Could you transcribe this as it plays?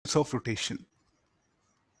types of rotation.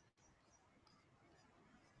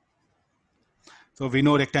 So we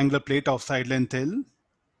know rectangular plate of side length L.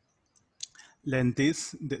 Length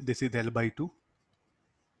is, this is L by 2.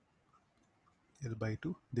 L by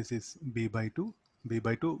 2. This is B by 2. B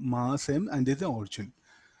by 2. Mass M, and this is the origin.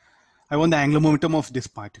 I want the angular momentum of this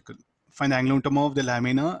particle. Find the angular momentum of the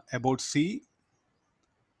lamina about C.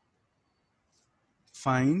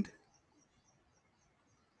 Find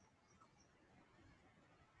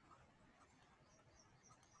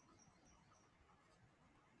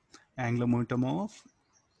angular momentum of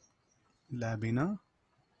lamina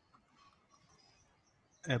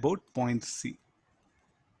about point C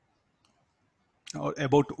or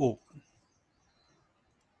about O.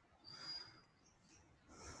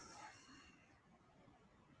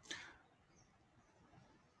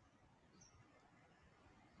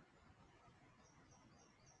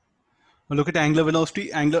 Now look at angular velocity.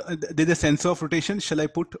 There is a sensor of rotation. Shall I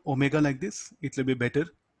put omega like this? It will be better.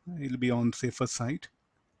 It will be on safer side.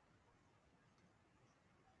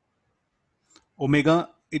 Omega,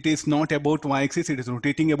 it is not about y-axis. It is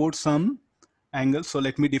rotating about some angle. So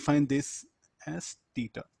let me define this as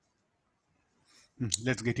theta.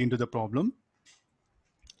 Let's get into the problem.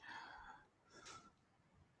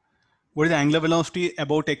 What is the angular velocity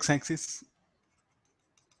about x-axis?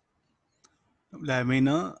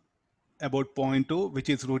 Lamina about point O, which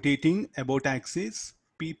is rotating about axis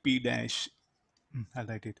P dash. I'll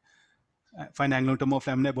write it. Find angular momentum of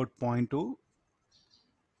lamina about point O,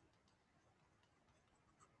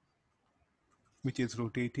 which is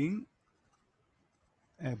rotating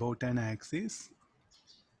about an axis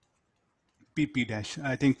P dash.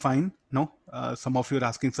 I think fine. No, some of you are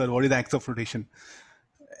asking, sir, what is the axis of rotation?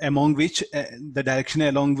 Among which the direction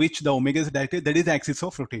along which the omega is directed, that is the axis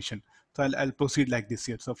of rotation. So I'll proceed like this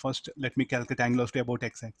here. So first, let me calculate angular velocity about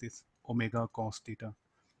x-axis, omega cos theta.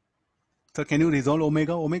 So can you resolve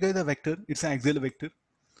omega? Omega is a vector. It's an axial vector.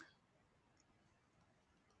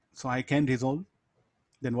 So I can resolve.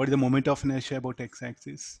 Then what is the moment of inertia about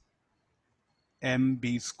x-axis?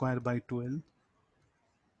 mb square by 12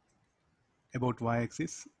 about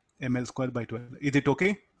y-axis, ml square by 12. Is it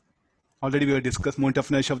okay? Already we have discussed moment of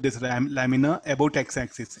inertia of this lamina about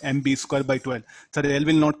x-axis, mb square by 12. So the L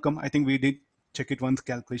will not come. I think we did check it once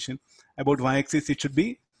calculation. About y-axis, it should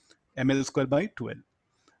be ml square by 12.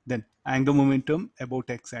 Then angular momentum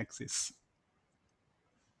about x-axis.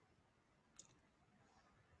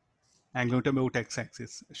 Angular momentum about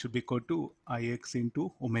x-axis should be equal to ix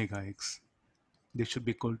into omega x. This should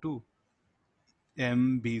be equal to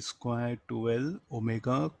mb square 12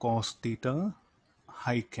 omega cos theta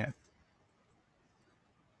high cap.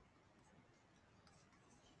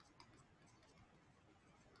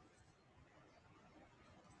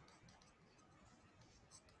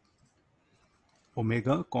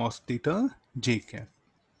 Omega cos theta j cap.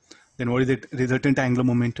 Then what is the resultant angular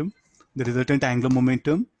momentum? The resultant angular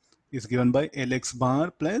momentum is given by Lx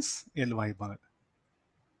bar plus Ly bar.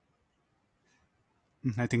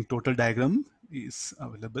 I think total diagram is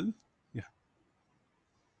available. Yeah.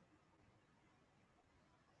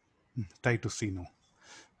 Try to see now.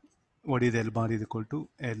 What is L bar is equal to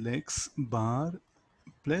Lx bar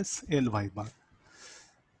plus Ly bar.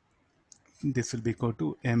 This will be equal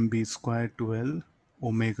to mb square 12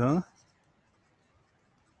 omega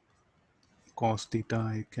cos theta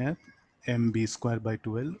I cap mb square by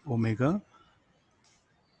 12 omega.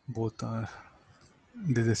 Both are,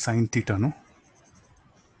 this is sin theta, no?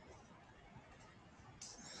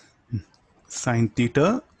 Sin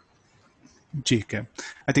theta j cap.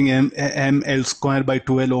 I think ml square by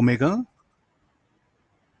 12 omega,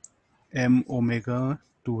 m omega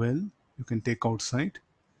 12, you can take outside.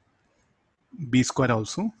 B square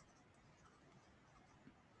also.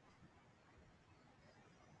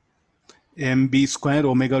 mb square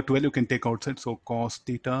omega 12 you can take outside. So cos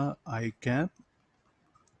theta I cap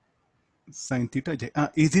sin theta j.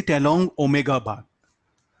 Is it along omega bar?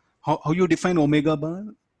 How you define omega bar?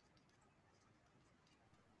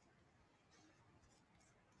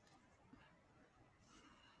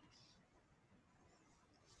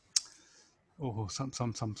 Oh, some.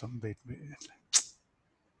 Wait.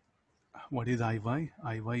 What is Iy?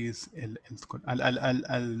 Iy is L square.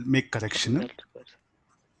 I'll make correction.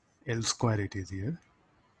 L square it is here.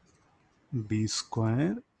 B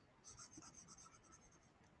square.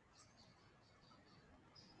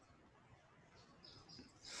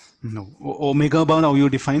 No. Omega bar, how you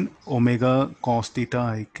define? Omega cos theta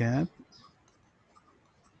I cap.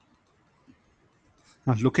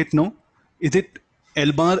 Now look at now. Is it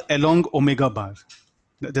L bar along omega bar?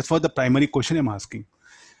 That's what the primary question I'm asking.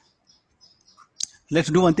 let's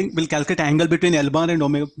do one thing. We'll calculate angle between L bar and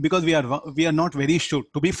omega because we are not very sure.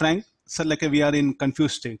 To be frank, sir, like we are in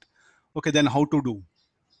confused state. Okay, then how to do?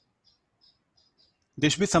 There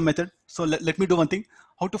should be some method. So let me do one thing.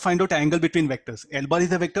 How to find out angle between vectors? L bar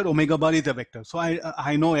is a vector, omega bar is a vector. So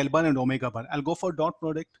I know L bar and omega bar. I'll go for dot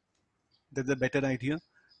product. That's a better idea.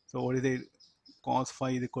 So what is it? Cos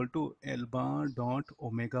phi is equal to L bar dot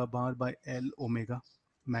omega bar by L omega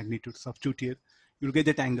magnitude. Substitute here. You'll get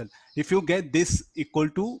that angle. If you get this equal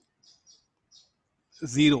to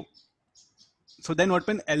 0, so then what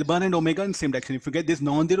when L bar and omega in same direction. If you get this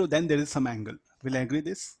non-zero, then there is some angle. Will I agree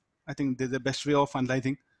this? I think this is the best way of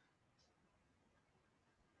analyzing.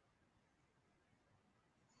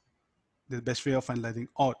 The best way of analyzing.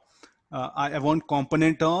 Or I want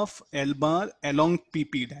component of L bar along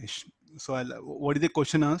PP dash. So what is the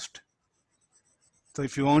question asked? So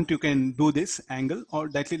if you want, you can do this angle, or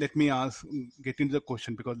directly let me get into the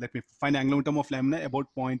question, because let me find angular momentum of lambda about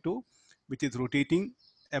 0.2, which is rotating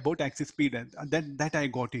about axis speed. That I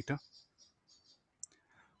got it.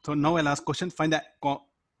 So now I'll ask question, find the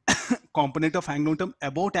component of angular momentum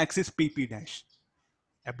about axis PP dash.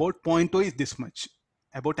 About 0.2 is this much.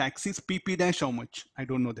 About axis PP dash how much? I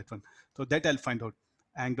don't know that one. So that I'll find out.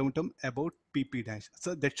 Angular momentum about PP dash.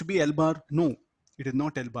 So that should be L bar. No, it is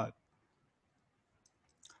not L bar.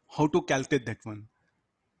 How to calculate that one?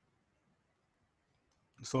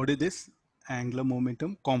 So what is this? Angular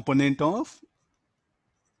momentum component of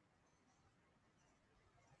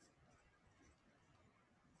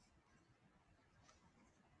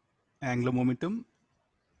angular momentum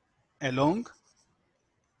along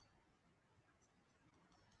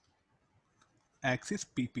axis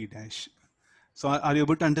PP dash. So are you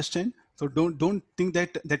able to understand? So don't think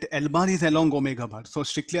that L bar is along omega bar. So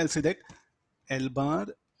strictly I'll say that L bar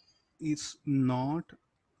is not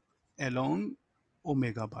along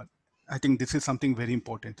omega bar. I think this is something very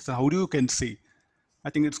important. So how do you can say? I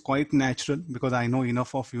think it's quite natural because I know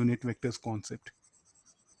enough of unit vectors concept.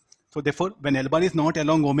 So therefore, when L bar is not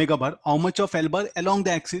along omega bar, how much of L bar along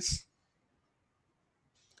the axis?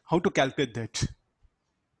 How to calculate that?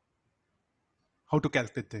 How to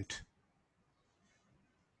calculate that?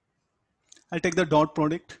 I'll take the dot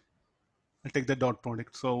product. I'll take the dot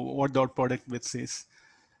product. So what dot product which says?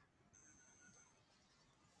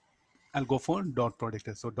 I'll go for dot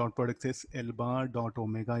product. So dot product says L bar dot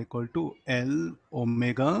omega equal to L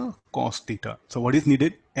omega cos theta. So what is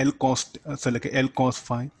needed? L cos, so like L cos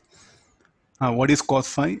phi. What is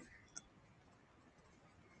cos phi?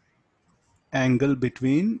 Angle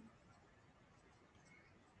between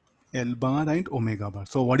L bar and omega bar.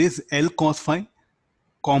 So what is L cos phi?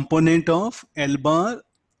 Component of L bar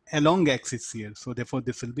along axis here. So therefore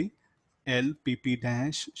this will be L pp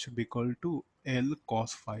dash should be equal to L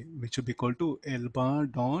cos phi, which should be equal to L bar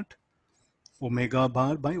dot omega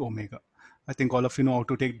bar by omega. I think all of you know how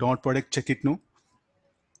to take dot product, check it, no?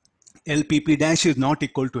 L pp dash is not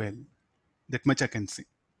equal to L. That much I can see.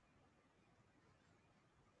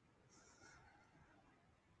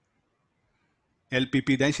 L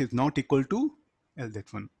pp dash is not equal to L,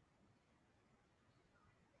 that one.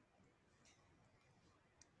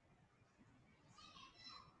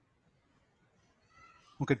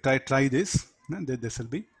 Okay, try this. This will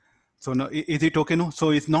be. So now is it okay? No.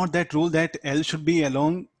 So it's not that rule that L should be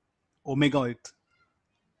along omega.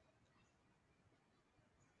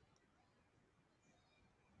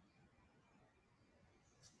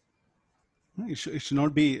 It should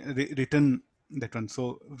not be written that one.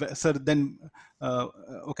 So sir, then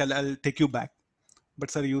okay, I'll take you back.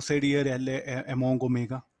 But sir, you said here L among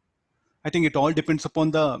omega. I think it all depends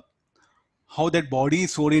upon the how that body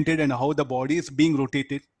is oriented and how the body is being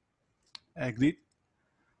rotated. Agreed?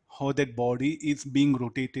 How that body is being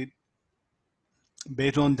rotated.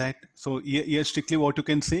 Based on that, so here strictly what you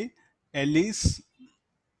can say, L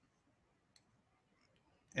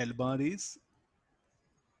bar is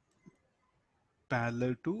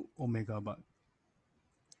parallel to omega bar.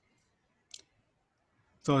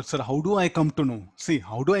 So sir, how do I come to know? See,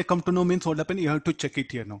 how do I come to know means what happened? You have to check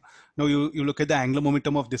it here now. Now you look at the angular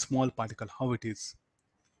momentum of this small particle, how it is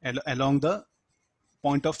along the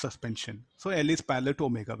point of suspension. So L is parallel to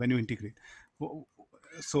omega when you integrate.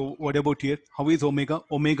 So what about here? How is omega?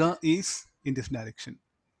 Omega is in this direction.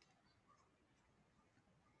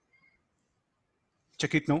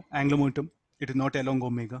 Check it now, angular momentum. It is not along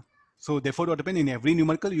omega. So therefore what happens in every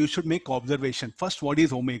numerical, you should make observation. First, what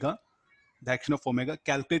is omega? Direction of omega,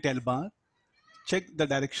 calculate L bar, check the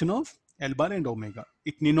direction of L bar and omega.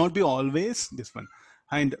 It need not be always this one.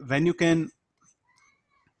 And when you can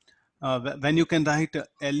write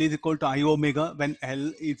L is equal to I omega, when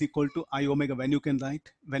L is equal to I omega, when you can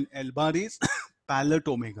write when L bar is parallel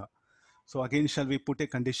to omega. So again, shall we put a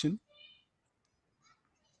condition?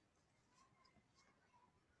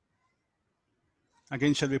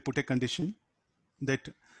 Again, shall we put a condition that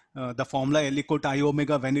the formula L equal to I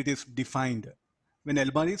omega when it is defined, when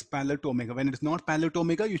L bar is parallel to omega. When it is not parallel to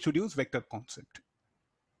omega, you should use vector concept.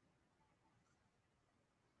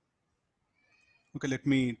 Okay, let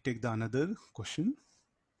me take the another question.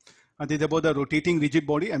 This is about the rotating rigid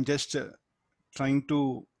body. I'm just trying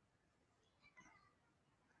to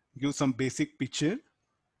give some basic picture.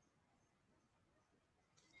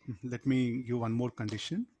 Let me give one more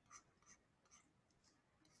condition.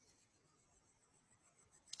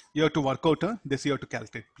 You have to work out this. You have to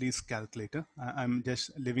calculate. Please calculate. I'm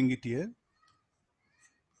just leaving it here.